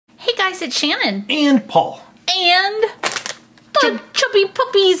guys, it's Shannon. And Paul. And the Chubby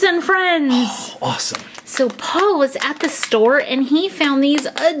Puppies and Friends. Oh, awesome. So Paul was at the store and he found these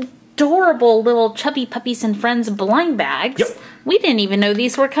adorable little Chubby Puppies and Friends blind bags. Yep. We didn't even know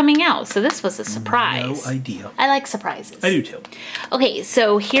these were coming out, so this was a surprise. No idea. I like surprises. I do too. Okay,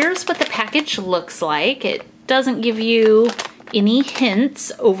 so here's what the package looks like. It doesn't give you any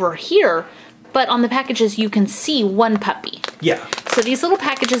hints over here, but on the packages you can see one puppy. Yeah. So these little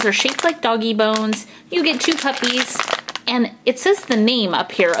packages are shaped like doggy bones. You get 2 puppies, and it says the name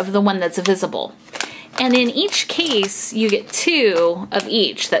up here of the one that's visible. And in each case, you get 2 of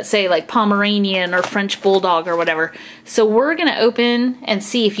each that say like Pomeranian or French Bulldog or whatever. So we're gonna open and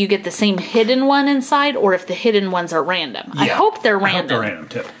see if you get the same hidden one inside or if the hidden ones are random. Yeah, I hope they're random. I hope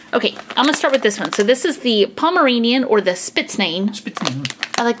they're random too. Okay, I'm gonna start with this one. So this is the Pomeranian or the Spitzname.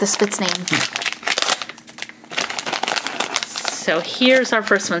 Spitzname. I like the Spitzname. So here's our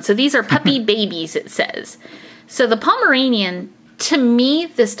first one. So these are puppy babies, it says. So the Pomeranian, to me,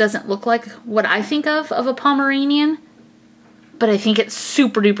 this doesn't look like what I think of a Pomeranian, but I think it's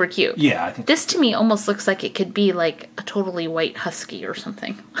super duper cute. Yeah, I think this to me almost looks like it could be like a totally white husky or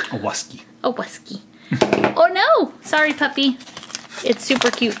something. A wusky. A wusky. Oh no! Sorry, puppy. It's super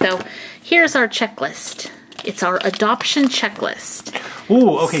cute though. Here's our checklist. It's our adoption checklist.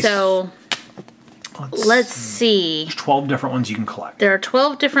 Ooh, okay. So let's see. There's 12 different ones you can collect. There are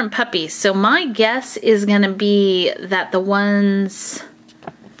 12 different puppies. So my guess is going to be that the ones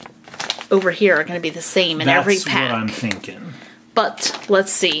over here are going to be the same in every pack. That's what I'm thinking. But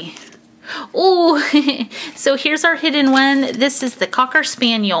let's see. Oh, so here's our hidden one. This is the Cocker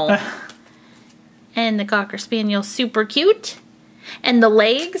Spaniel. And the Cocker Spaniel's super cute. And the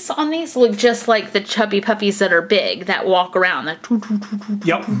legs on these look just like the chubby puppies that are big, that walk around. That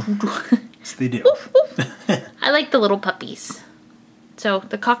Yep. Yes, they do. Oof, oof. I like the little puppies. So,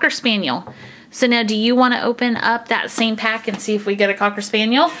 the Cocker Spaniel. So now, do you want to open up that same pack and see if we get a Cocker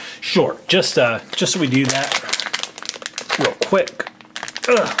Spaniel? Sure. Just so we do that real quick.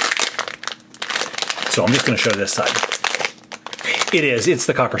 Ugh. So I'm just going to show this side. It's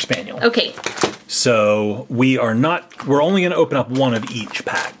the Cocker Spaniel. Okay. So we're only going to open up one of each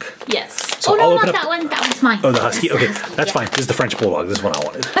pack. Yes. So oh, no, I'll not open that one. That one's mine. Oh, the husky? Okay, Husky. that's fine. This is the French Bulldog. This is one I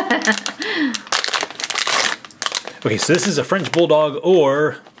wanted. Okay, so this is a French Bulldog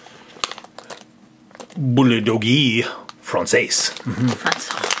or Bulldoggie Française.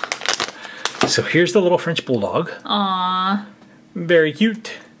 So here's the little French Bulldog. Aww. Very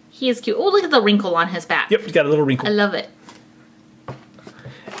cute. He is cute. Oh, look at the wrinkle on his back. Yep, he's got a little wrinkle. I love it.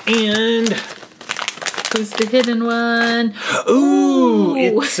 And who's the hidden one? Ooh,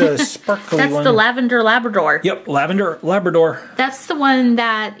 it's a sparkly one. That's the Lavender Labrador. Yep, Lavender Labrador. That's the one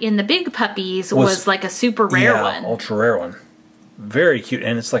that in the big puppies was like a super rare one. Ultra rare one. Very cute,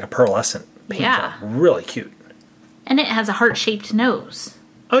 and it's like a pearlescent pink. Yeah. Really cute. And it has a heart-shaped nose.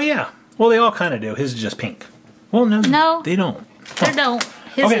 Oh, yeah. Well, they all kind of do. His is just pink. Well, no, they don't. They don't.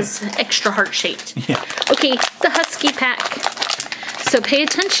 His is extra heart-shaped. Yeah. Okay, the Husky pack. So pay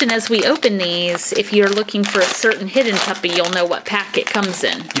attention as we open these. If you're looking for a certain hidden puppy, you'll know what pack it comes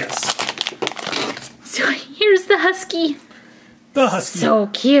in. Yes. So here's the Husky. The Husky. So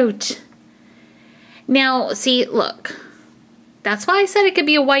cute. Now, see, look. That's why I said it could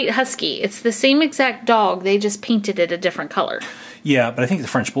be a white Husky. It's the same exact dog. They just painted it a different color. Yeah, but I think the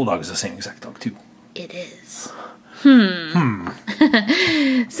French Bulldog is the same exact dog, too. It is.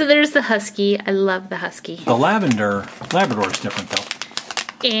 So there's the Husky. I love the Husky. The Lavender Labrador is different, though.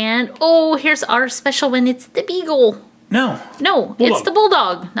 And, oh, here's our special one. It's the Beagle. No, it's the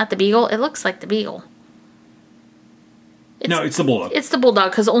Bulldog. Not the Beagle. It looks like the Beagle. It's the Bulldog. It's the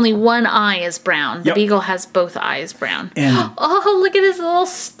Bulldog because only one eye is brown. The Beagle has both eyes brown. And oh, look at his little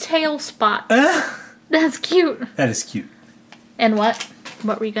tail spot. That's cute. That is cute. And what?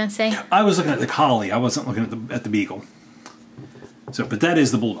 What were you going to say? I was looking at the Collie. I wasn't looking at the Beagle. So, but that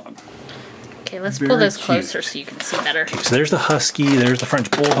is the Bulldog. Okay, let's pull those closer so you can see better. Okay, so there's the Husky, there's the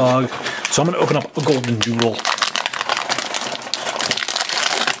French Bulldog. So I'm going to open up a Golden Doodle.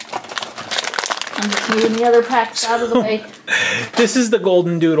 I'm just moving the other packs out of the way. This is the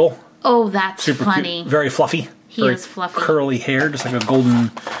Golden Doodle. Oh, that's super funny. Cute. Very fluffy. He is fluffy. Curly hair, just like a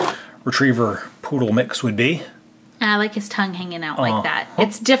Golden Retriever Poodle mix would be. And I like his tongue hanging out like that.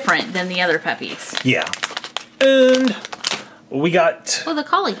 It's different than the other puppies. Yeah. And we got... Oh, the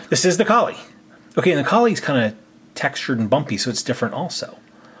Collie. This is the Collie. Okay, and the Collie's kind of textured and bumpy, so it's different also.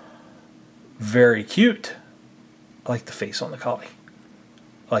 Very cute. I like the face on the Collie.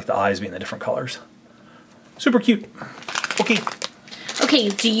 I like the eyes being the different colors. Super cute. Okay. Okay,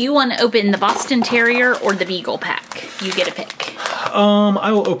 do you want to open the Boston Terrier or the Beagle pack? You get a pick.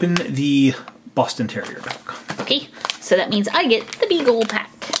 I will open the Boston Terrier dog. Okay, so that means I get the Beagle pack.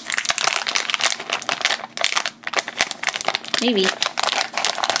 Maybe.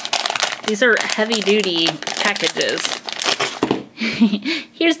 These are heavy-duty packages.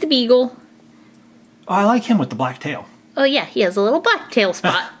 Here's the Beagle. Oh, I like him with the black tail. Oh yeah, he has a little black tail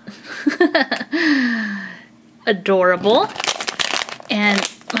spot. Adorable. And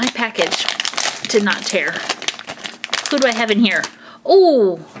my package did not tear. Who do I have in here?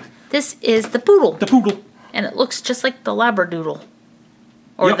 Oh, this is the Poodle. The Poodle. And it looks just like the Labradoodle.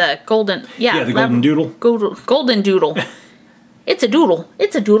 Or the golden... Yeah, the Golden Doodle. Golden Doodle. It's a doodle.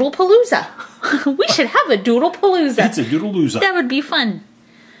 It's a Doodle-palooza. We should have a Doodle-palooza. It's a Doodle-looza. That would be fun.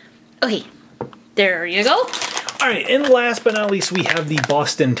 Okay, there you go. All right, and last but not least, we have the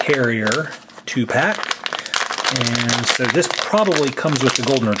Boston Terrier 2-pack. And so this probably comes with the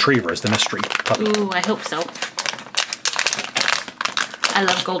Golden Retriever as the mystery puppy. Ooh, I hope so. I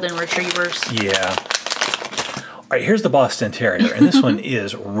love Golden Retrievers. Yeah. All right, here's the Boston Terrier, and this one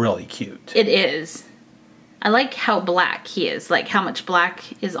is really cute. It is. I like how black he is, like how much black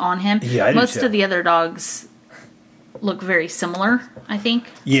is on him. Yeah, I do Most too. of the other dogs look very similar, I think.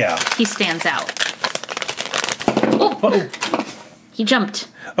 Yeah. He stands out. Oh! Uh-oh. He jumped.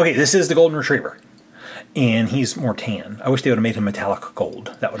 Okay, this is the Golden Retriever. And he's more tan. I wish they would have made him metallic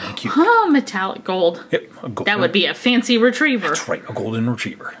gold. That would have been cute. Oh, metallic gold. Yep. That would be a fancy retriever. That's right, a Golden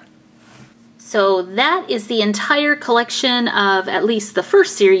Retriever. So that is the entire collection of at least the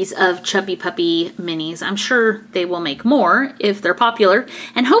first series of Chubby Puppy minis. I'm sure they will make more if they're popular.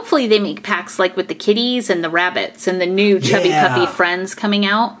 And hopefully they make packs like with the kitties and the rabbits and the new Chubby Puppy friends coming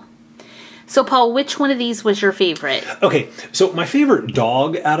out. So Paul, which one of these was your favorite? Okay, so my favorite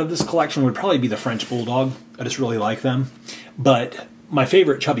dog out of this collection would probably be the French Bulldog. I just really like them. But my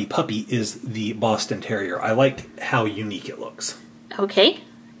favorite Chubby Puppy is the Boston Terrier. I like how unique it looks. Okay,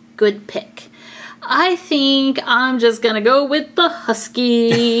 good pick. I think I'm just going to go with the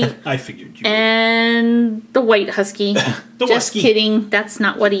Husky. I figured you would. And the white Husky. Just kidding, that's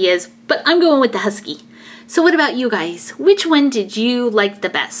not what he is. But I'm going with the Husky. So what about you guys? Which one did you like the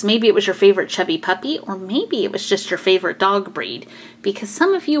best? Maybe it was your favorite Chubby Puppy, or maybe it was just your favorite dog breed, because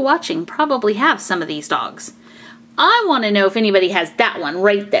some of you watching probably have some of these dogs. I want to know if anybody has that one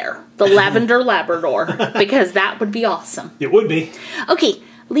right there, the Lavender Labrador, because that would be awesome. It would be. Okay,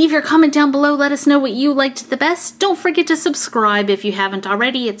 leave your comment down below. Let us know what you liked the best. Don't forget to subscribe if you haven't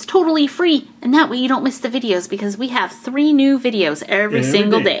already. It's totally free, and that way you don't miss the videos, because we have 3 new videos every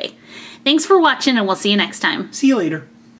single day. Thanks for watching, and we'll see you next time. See you later.